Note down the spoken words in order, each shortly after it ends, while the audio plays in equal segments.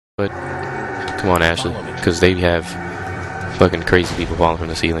But come on, Ashley, because they have fucking crazy people falling from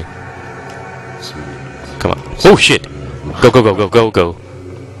the ceiling. Come on. Oh shit! Go, go, go, go, go, go.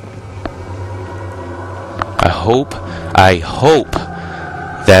 I hope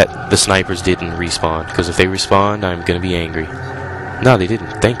that the snipers didn't respawn, because if they respawned, I'm gonna be angry. No, they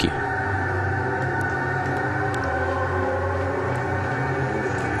didn't. Thank you.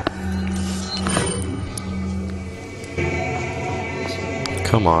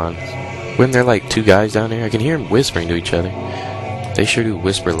 Come on. Weren't there like two guys down there? I can hear them whispering to each other. They sure do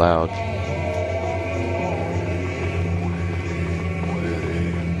whisper loud.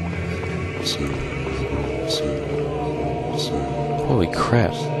 Holy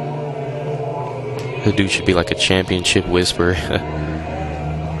crap. The dude should be like a championship whisperer.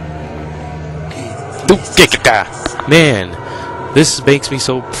 Man, this makes me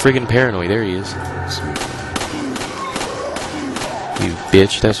so friggin' paranoid. There he is. You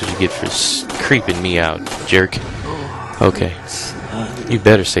bitch, that's what you get for creeping me out, jerk. Okay. You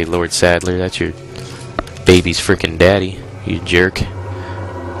better say Lord Sadler, that's your baby's frickin' daddy, you jerk.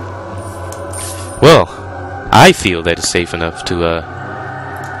 Well, I feel that it's safe enough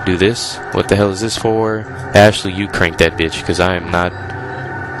to, do this. What the hell is this for? Ashley, you crank that bitch, because I am not...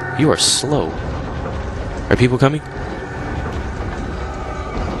 You are slow. Are people coming?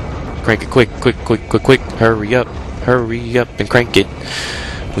 Crank it quick, quick, quick, quick, quick. Hurry up and crank it.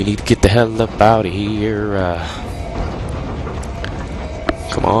 We need to get the hell up out of here.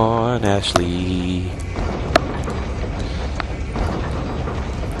 Come on, Ashley.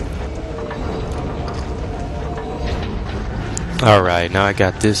 Alright, now I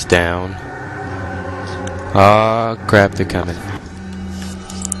got this down. Ah, crap, they're coming.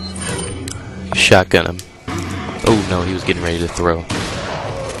 Shotgun him. Oh no, he was getting ready to throw.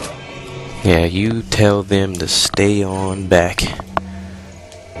 Yeah, you tell them to stay on back.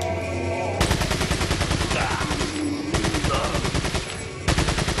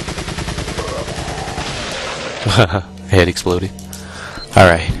 Head exploded.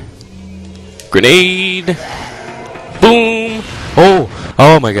 Alright. Grenade! Boom!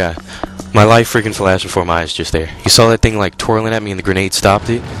 Oh my god. My life freaking flashed before my eyes just there. You saw that thing like twirling at me and the grenade stopped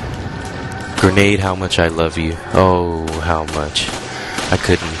it? Grenade, how much I love you. Oh, how much. I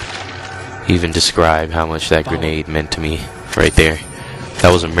couldn't even describe how much that grenade meant to me right there.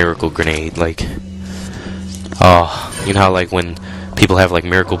 That was a miracle grenade. Like, oh, you know how like when people have like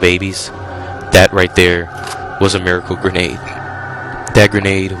miracle babies? That right there was a miracle grenade. That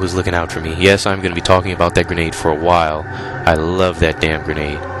grenade was looking out for me. Yes, I'm going to be talking about that grenade for a while. I love that damn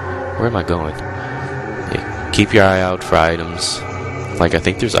grenade. Where am I going? Yeah, keep your eye out for items. Like, I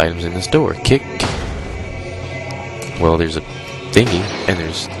think there's items in this door. Kick. Well, there's a thingy, and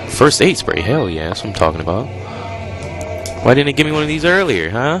there's first aid spray. Hell yeah, that's what I'm talking about. Why didn't it give me one of these earlier,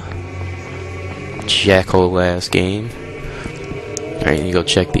 huh? Jackhole ass game. Alright, you go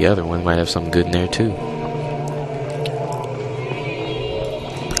check the other one. Might have something good in there, too.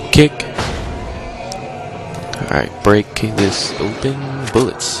 Kick. Alright, break this open.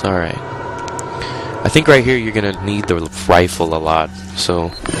 Bullets. Alright. I think right here you're gonna need the rifle a lot,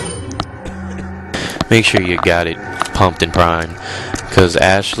 so make sure you got it pumped and primed, because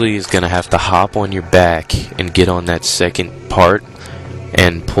Ashley is gonna have to hop on your back and get on that second part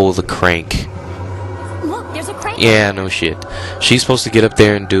and pull the crank. Look, there's a crank. Yeah, no shit. She's supposed to get up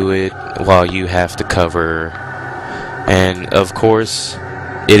there and do it while you have to cover her. And of course,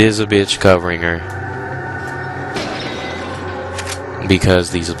 it is a bitch covering her, because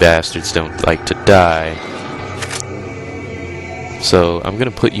these bastards don't like to die. So I'm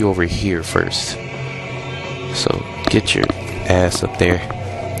gonna put you over here first. So get your ass up there.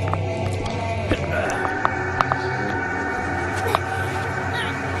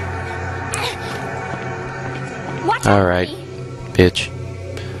 Alright, bitch.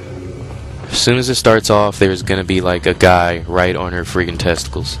 As soon as it starts off, there's gonna be like a guy right on her friggin'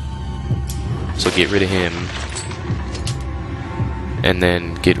 testicles. So get rid of him. And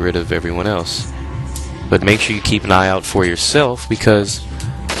then get rid of everyone else. But make sure you keep an eye out for yourself, because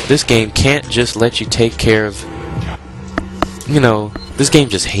this game can't just let you take care of... You know, this game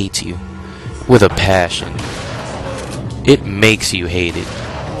just hates you with a passion. It makes you hate it.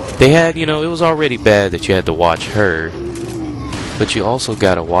 They had, you know, it was already bad that you had to watch her, but you also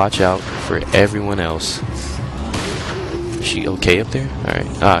gotta watch out for everyone else. Is she okay up there? Alright.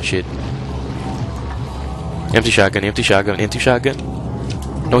 Ah, shit. Empty shotgun, empty shotgun, empty shotgun.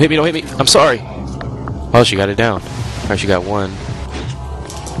 Don't hit me, don't hit me. I'm sorry. Oh, she got it down. Alright, she got one.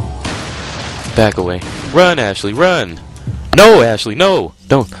 Back away. Run, Ashley, run! No, Ashley, no!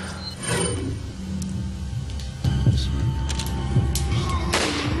 Don't.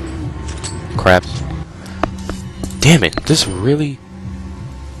 crap. Damn it, this really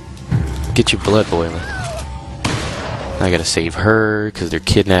get your blood boiling. I gotta save her because they're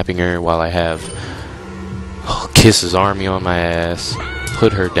kidnapping her while I have Kiss's army on my ass.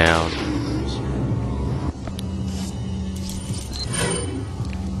 Put her down.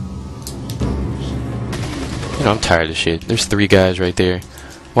 You know, I'm tired of shit. There's 3 guys right there.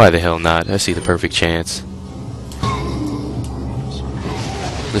 Why the hell not? I see the perfect chance.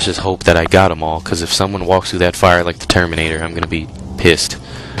 Let's just hope that I got them all, because if someone walks through that fire like the Terminator, I'm gonna be pissed.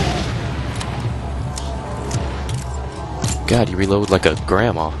 God, you reload like a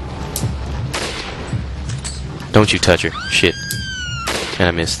grandma. Don't you touch her. Shit. And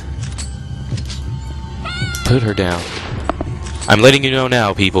I missed. Put her down. I'm letting you know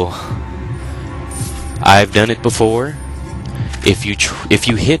now, people. I've done it before. If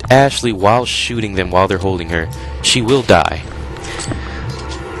you hit Ashley while shooting them while they're holding her, she will die.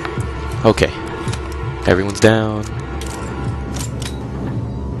 Okay. Everyone's down.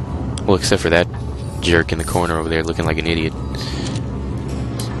 Well, except for that jerk in the corner over there looking like an idiot.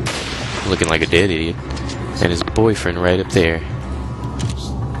 Looking like a dead idiot. And his boyfriend right up there.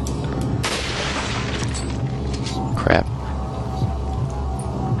 Crap.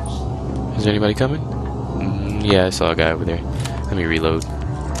 Is there anybody coming? Yeah, I saw a guy over there. Let me reload.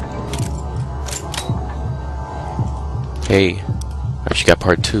 Hey. I just got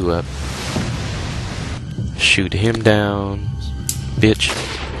part 2 up. Shoot him down. Bitch.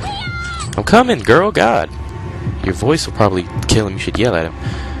 I'm coming, girl. God. Your voice will probably kill him. You should yell at him.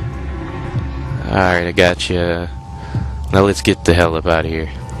 Alright, I got you. Now let's get the hell up out of here.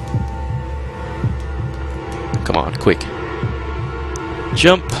 Come on, quick.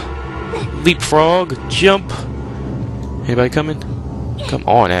 Jump. Leapfrog. Jump. Anybody coming? Come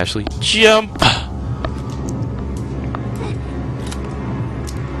on, Ashley. Jump.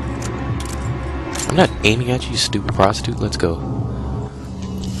 I'm not aiming at you, you stupid prostitute. Let's go.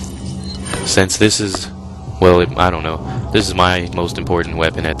 Since this is... well, I don't know. This is my most important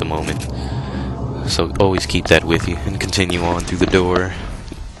weapon at the moment. So always keep that with you and continue on through the door.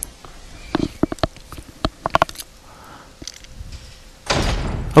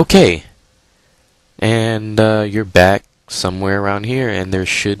 Okay. And you're back somewhere around here, and there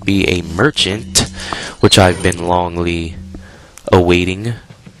should be a merchant, which I've been longly awaiting.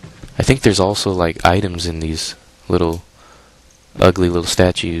 I think there's also like items in these little ugly little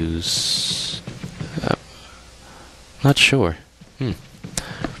statues. Not sure.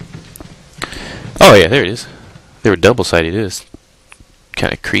 Oh yeah, there it is. They were double-sided. It is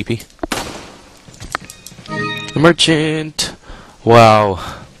kind of creepy. The merchant. Wow.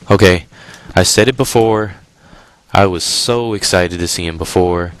 Okay, I said it before. I was so excited to see him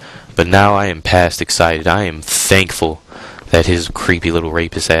before, but now I am past excited. I am thankful that his creepy little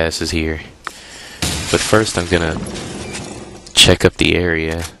rapist ass is here. But first I'm gonna check up the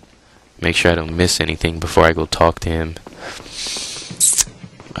area, make sure I don't miss anything before I go talk to him.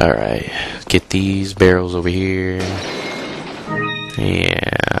 Alright, get these barrels over here.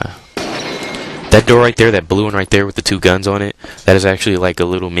 Yeah. That door right there, that blue one right there with the 2 guns on it, that is actually like a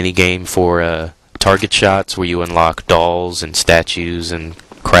little mini game for target shots where you unlock dolls and statues and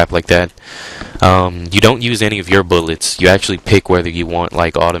crap like that. You don't use any of your bullets. You actually pick whether you want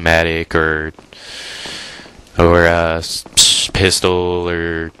like automatic or pistol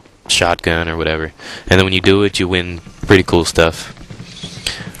or shotgun or whatever. And then when you do it, you win pretty cool stuff.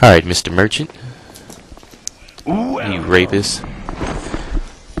 Alright, Mr. Merchant. You rapist.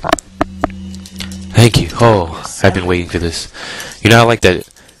 Thank you. Oh, I've been waiting for this. You know how like that...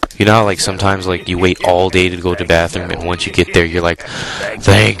 You know how like sometimes like you wait all day to go to the bathroom, and once you get there you're like,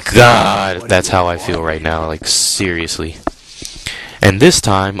 thank God. That's how I feel right now, like seriously. And this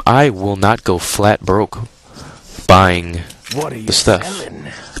time I will not go flat broke buying the stuff.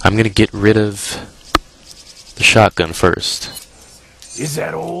 I'm gonna get rid of the shotgun first. Is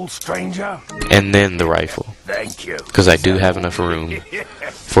that all, stranger? And then the rifle. Thank you. Because I do have enough room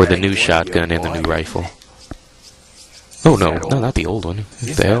for the new shotgun and the new rifle. Oh no, not the old one.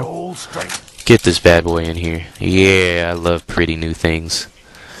 What the hell? Get this bad boy in here. Yeah, I love pretty new things.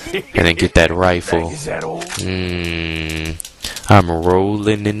 And then get that rifle. I'm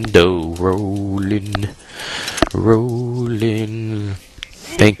rolling in dough. Rolling.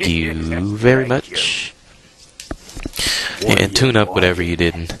 Thank you very much. And tune up whatever you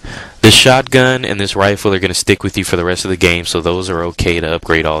didn't. This shotgun and this rifle are going to stick with you for the rest of the game, so those are okay to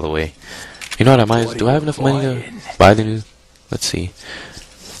upgrade all the way. You know what, do I have enough money to buy the new... Let's see.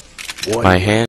 My hand...